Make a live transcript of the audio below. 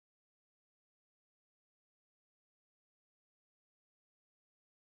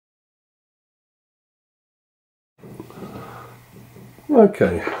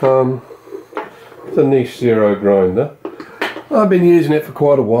Okay, it's a niche zero grinder. I've been using it for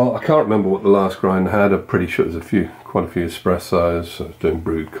quite a while. I can't remember what the last grinder had. I'm pretty sure there's quite a few espressos. I was doing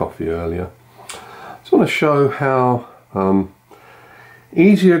brewed coffee earlier. I just want to show how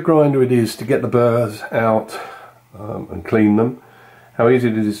easy a grinder it is to get the burrs out and clean them. How easy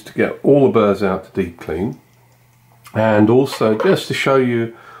it is to get all the burrs out to deep clean. And also just to show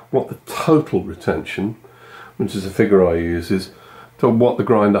you what the total retention, which is a figure I use, is to what the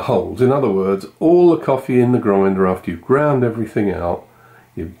grinder holds. In other words, all the coffee in the grinder after you've ground everything out,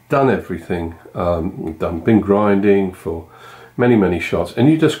 you've done everything, you've been grinding for many shots, and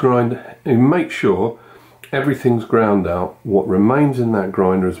you just grind and make sure everything's ground out. What remains in that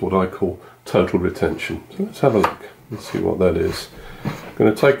grinder is what I call total retention. So let's have a look and see what that is. I'm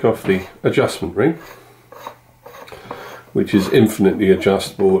going to take off the adjustment ring, which is infinitely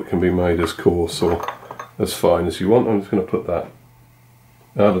adjustable. It can be made as coarse or as fine as you want. I'm just going to put that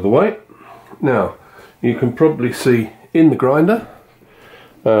out of the way. Now you can probably see in the grinder,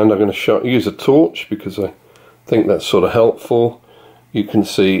 and I'm going to use a torch because I think that's sort of helpful. You can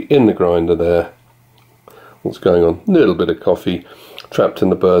see in the grinder there what's going on. A little bit of coffee trapped in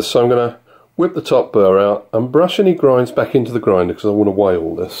the burrs. So I'm going to whip the top burr out and brush any grinds back into the grinder because I want to weigh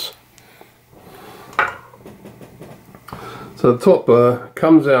all this. So the top burr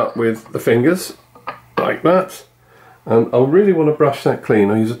comes out with the fingers like that, and I really want to brush that clean.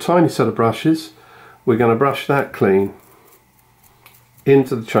 I use a tiny set of brushes. We're going to brush that clean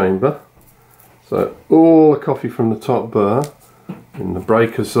into the chamber. So all the coffee from the top burr in the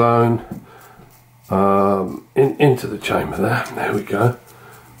breaker zone into the chamber there. There we go.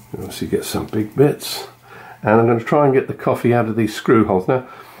 You obviously get some big bits. And I'm going to try and get the coffee out of these screw holes. Now,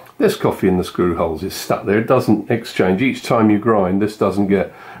 this coffee in the screw holes is stuck there. It doesn't exchange. Each time you grind, this doesn't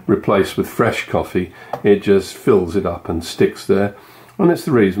get replaced with fresh coffee. It just fills it up and sticks there. And it's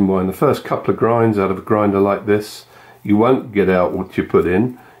the reason why in the first couple of grinds out of a grinder like this, you won't get out what you put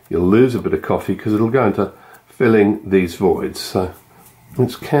in. You'll lose a bit of coffee because it'll go into filling these voids. So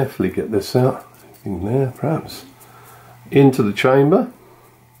let's carefully get this out. Anything there, perhaps. Into the chamber.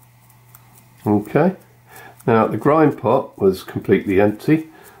 Okay. Now the grind pot was completely empty,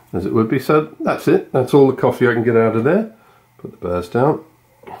 as it would be, so that's it. That's all the coffee I can get out of there. Put the burrs down.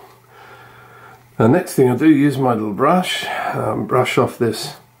 The next thing I do, use my little brush, brush off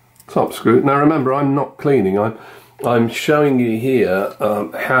this top screw. Now remember, I'm not cleaning. I'm showing you here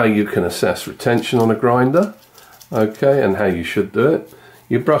how you can assess retention on a grinder, okay, and how you should do it.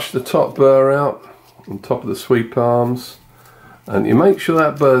 You brush the top burr out on top of the sweep arms, and you make sure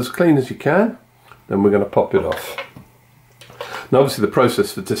that burr is clean as you can. Then we're going to pop it off. Now obviously the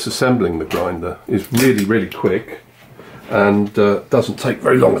process for disassembling the grinder is really quick and doesn't take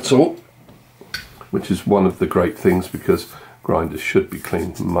very long at all, which is one of the great things because grinders should be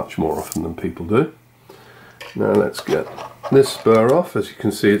cleaned much more often than people do. Now let's get this burr off. As you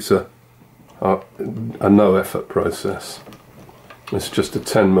can see, it's a no effort process. It's just a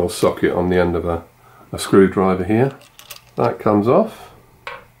 10mm socket on the end of a screwdriver here. That comes off.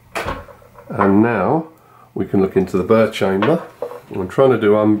 And now we can look into the burr chamber. I'm trying to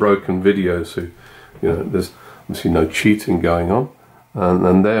do unbroken videos, so there's obviously no cheating going on.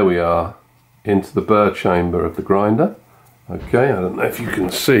 And there we are, into the burr chamber of the grinder. Okay, I don't know if you can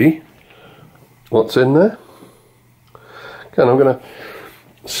see what's in there. Okay, and I'm going to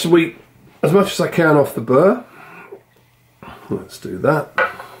sweep as much as I can off the burr. Let's do that.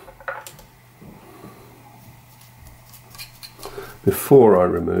 Before I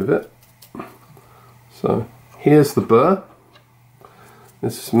remove it. So here's the burr.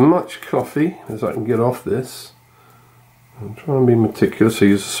 This is as much coffee as I can get off this. I'm trying to be meticulous. I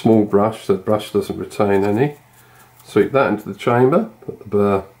use a small brush so the brush doesn't retain any. Sweep that into the chamber. Put the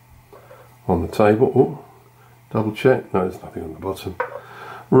burr on the table. Ooh, double check. No, there's nothing on the bottom.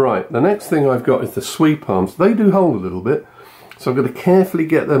 Right, the next thing I've got is the sweep arms. They do hold a little bit, so I'm going to carefully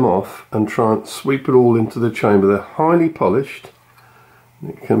get them off and try and sweep it all into the chamber. They're highly polished.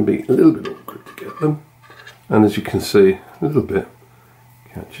 It can be a little bit awkward to get them. And as you can see, a little bit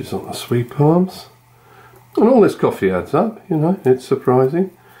catches on the sweep arms. And all this coffee adds up, it's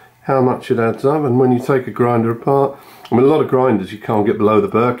surprising how much it adds up. And when you take a grinder apart, I mean, a lot of grinders you can't get below the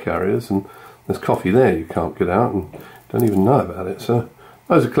burr carriers, and there's coffee there you can't get out and don't even know about it. So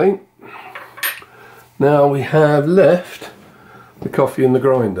those are clean. Now we have left the coffee in the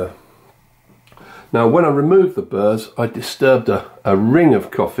grinder. Now when I removed the burrs, I disturbed a ring of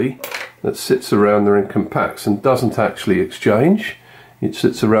coffee that sits around there and compacts and doesn't actually exchange. It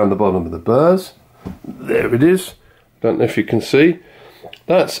sits around the bottom of the burrs. There it is. Don't know if you can see.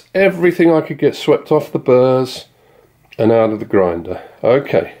 That's everything I could get swept off the burrs and out of the grinder.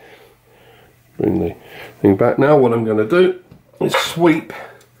 Okay, bring the thing back. Now what I'm going to do is sweep,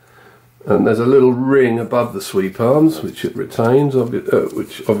 and there's a little ring above the sweep arms which it retains,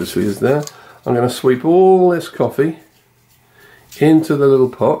 which obviously is there. I'm going to sweep all this coffee into the little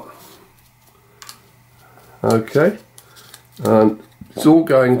pot. Okay, and it's all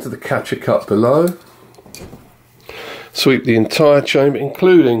going to the catcher cup below. Sweep the entire chamber,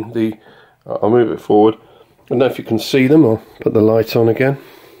 including the, I'll move it forward, I don't know if you can see them, I'll put the light on again,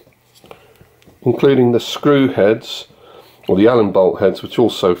 including the screw heads, or the Allen bolt heads, which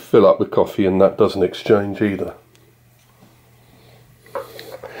also fill up with coffee, and that doesn't exchange either.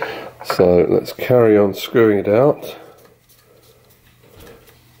 So let's carry on screwing it out.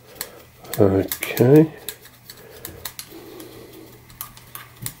 Okay.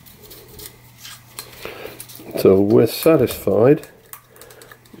 So we're satisfied.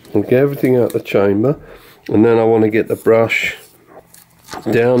 I'll get everything out of the chamber, and then I want to get the brush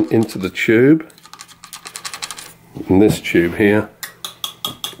down into the tube. And this tube here,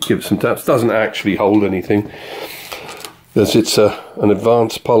 give it some taps. Doesn't actually hold anything, because it's an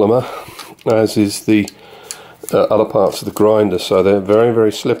advanced polymer, as is the other parts of the grinder, so they're very,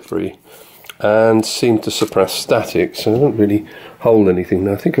 very slippery and seem to suppress static, so they don't really hold anything.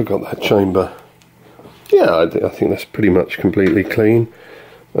 Now I think I've got that chamber. Yeah, I think that's pretty much completely clean,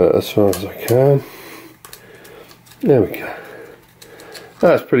 as far as I can. There we go.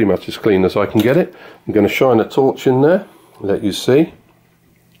 That's pretty much as clean as I can get it. I'm going to shine a torch in there, let you see.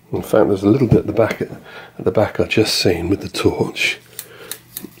 In fact, there's a little bit at the back I've just seen with the torch.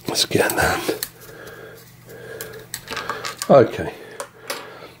 Let's get that. Okay.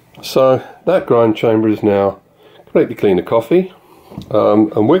 So that grind chamber is now completely clean of coffee,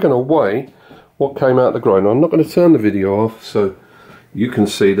 and we're going to weigh what came out of the grinder. I'm not going to turn the video off so you can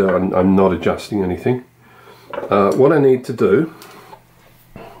see that I'm not adjusting anything. What I need to do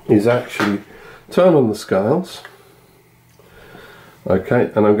is actually turn on the scales.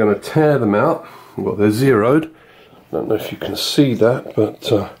 Okay, and I'm going to tear them out. Well, they're zeroed. I don't know if you can see that,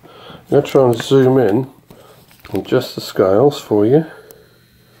 but I'm going to try and zoom in on just the scales for you.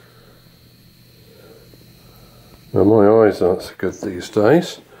 Now my eyes aren't so good these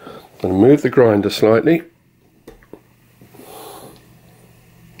days. I'm going to move the grinder slightly,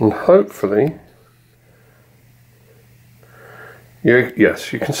 and hopefully,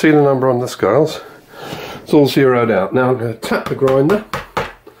 yes, you can see the number on the scales. It's all zeroed out. Now I'm going to tap the grinder,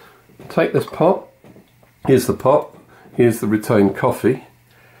 take this pot, here's the pot, here's the retained coffee.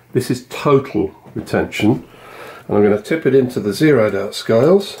 This is total retention, and I'm going to tip it into the zeroed out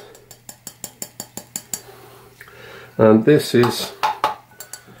scales, and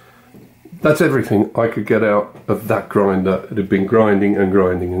that's everything I could get out of that grinder. It had been grinding and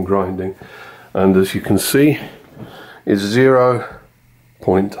grinding and grinding, and as you can see, is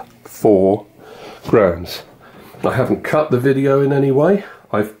 0.4 grams. I haven't cut the video in any way.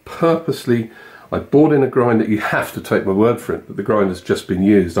 I bought in a grinder. You have to take my word for it that the grinder's just been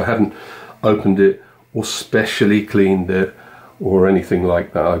used. I haven't opened it or specially cleaned it or anything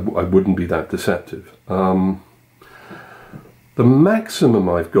like that. I wouldn't be that deceptive. The maximum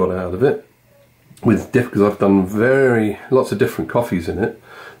I've got out of it, because I've done lots of different coffees in it,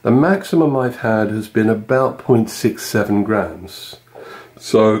 the maximum I've had has been about 0.67 grams.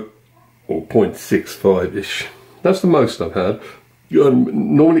 So, or 0.65-ish. That's the most I've had.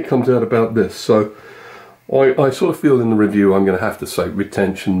 Normally it comes out about this. So I sort of feel in the review I'm going to have to say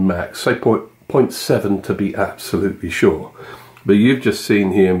retention max. Say 0.7 to be absolutely sure. But you've just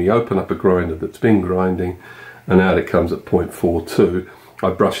seen here me open up a grinder that's been grinding, and out it comes at 0.42. I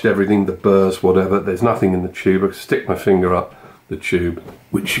brushed everything, the burrs, whatever. There's nothing in the tube. I can stick my finger up the tube,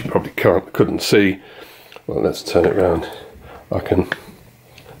 which you probably couldn't see. Well, let's turn it around. I can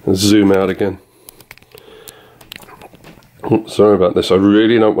zoom out again. Oh, sorry about this. I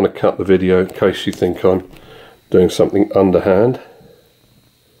really don't want to cut the video in case you think I'm doing something underhand.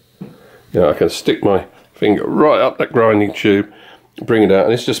 I can stick my finger right up that grinding tube, bring it out,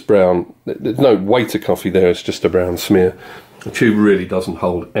 and it's just brown. There's no weight of coffee there, it's just a brown smear. The tube really doesn't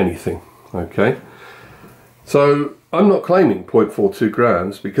hold anything. Okay, so I'm not claiming 0.42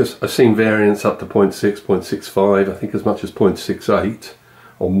 grams because I've seen variants up to 0.6, 0.65, I think as much as 0.68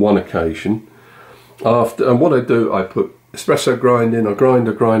 on one occasion. And what I do, I put espresso grind in, I grind,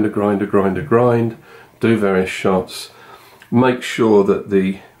 do various shots, make sure that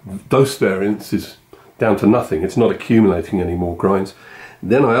the dose variance is down to nothing, it's not accumulating any more grinds.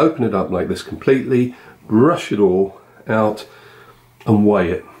 Then I open it up like this completely, brush it all out and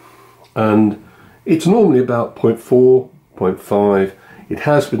weigh it, and it's normally about 0.4, 0.5. It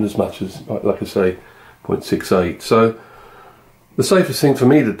has been as much as, like I say, 0.68. So The safest thing for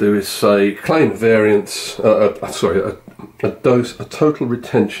me to do is say claim a variance, a total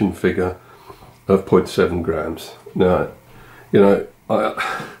retention figure of 0.7 grams. Now, you know,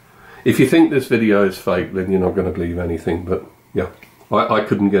 if you think this video is fake, then you're not going to believe anything. But yeah, I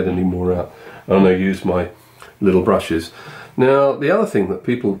couldn't get any more out, and I used my little brushes. Now, the other thing that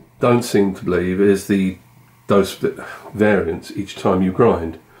people don't seem to believe is the dose variance each time you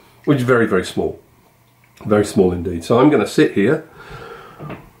grind, which is very, very small. Very small indeed. So I'm going to sit here.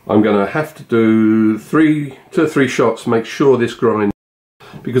 I'm going to have to do 2 or 3 shots, make sure this grind,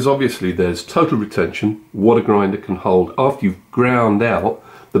 because obviously there's total retention, what a grinder can hold. After you've ground out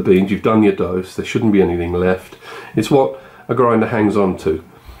the beans, you've done your dose, there shouldn't be anything left. It's what a grinder hangs on to.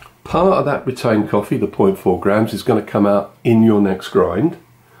 Part of that retained coffee, the 0.4 grams, is going to come out in your next grind,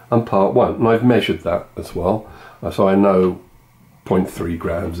 and part won't. And I've measured that as well, so I know 0.3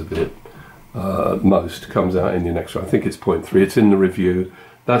 grams of it most comes out in your next grind. I think it's 0.3. It's in the review.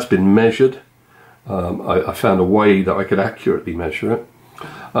 That's been measured. I found a way that I could accurately measure it.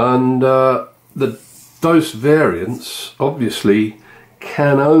 And the dose variance obviously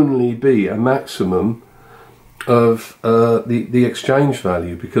can only be a maximum of the exchange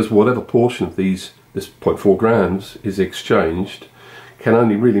value, because whatever portion of this 0.4 grams is exchanged can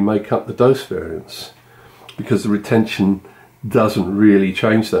only really make up the dose variance, because the retention doesn't really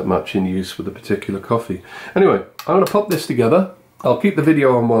change that much in use with a particular coffee. Anyway, I'm going to pop this together. I'll keep the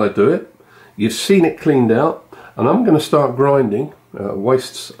video on while I do it. You've seen it cleaned out, and I'm going to start grinding.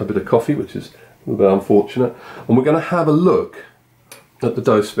 Wastes a bit of coffee, which is a little bit unfortunate, and we're going to have a look at the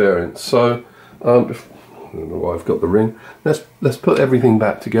dose variance. So I don't know why I've got the ring. Let's put everything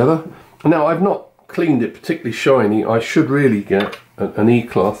back together. Now, I've not cleaned it particularly shiny. I should really get an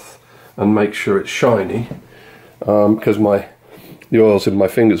e-cloth and make sure it's shiny, because the oils in my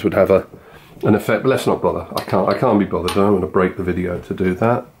fingers would have an effect. But let's not bother. I can't be bothered. I don't want to break the video to do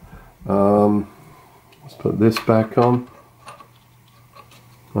that. Let's put this back on.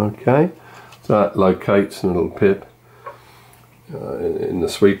 Okay, so that locates in a little pip in the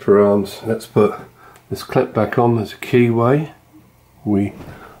sweeper arms. Let's put this clip back on. There's a keyway. We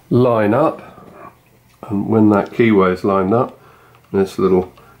line up, and when that keyway is lined up, this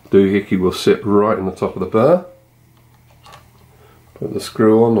little doohickey will sit right in the top of the burr. Put the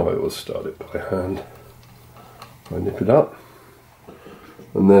screw on. I always start it by hand. I nip it up,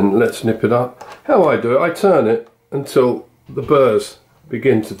 and then let's nip it up. How I do it, I turn it until the burrs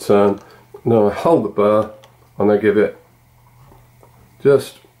begin to turn. Now I hold the burr and I give it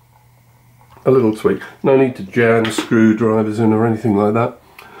just a little tweak. No need to jam screwdrivers in or anything like that.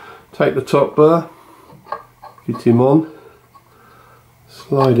 Take the top burr, get him on,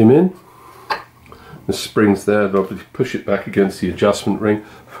 slide him in. The springs there, obviously push it back against the adjustment ring,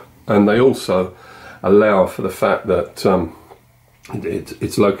 and they also allow for the fact that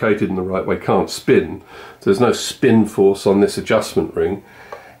it's located in the right way, can't spin. So there's no spin force on this adjustment ring,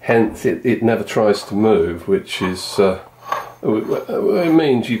 hence it never tries to move, which is it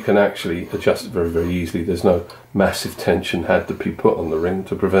means you can actually adjust it very, very easily. There's no massive tension had to be put on the ring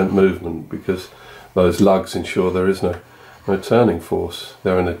to prevent movement, because those lugs ensure there is no turning force.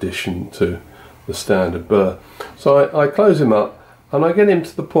 They're an addition to the standard burr. So I close him up, and I get him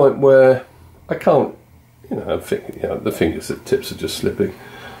to the point where I can't, the fingers, the tips are just slipping.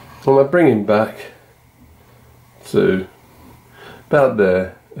 And I bring him back to about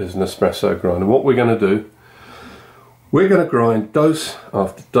there as an espresso grinder. What we're going to do, we're going to grind dose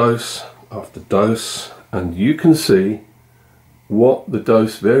after dose after dose, and you can see what the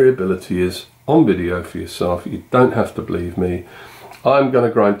dose variability is on video for yourself. You don't have to believe me. I'm going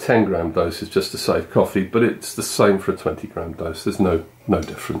to grind 10 gram doses just to save coffee, but it's the same for a 20 gram dose. There's no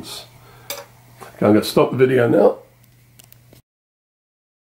difference. Okay, I'm going to stop the video now.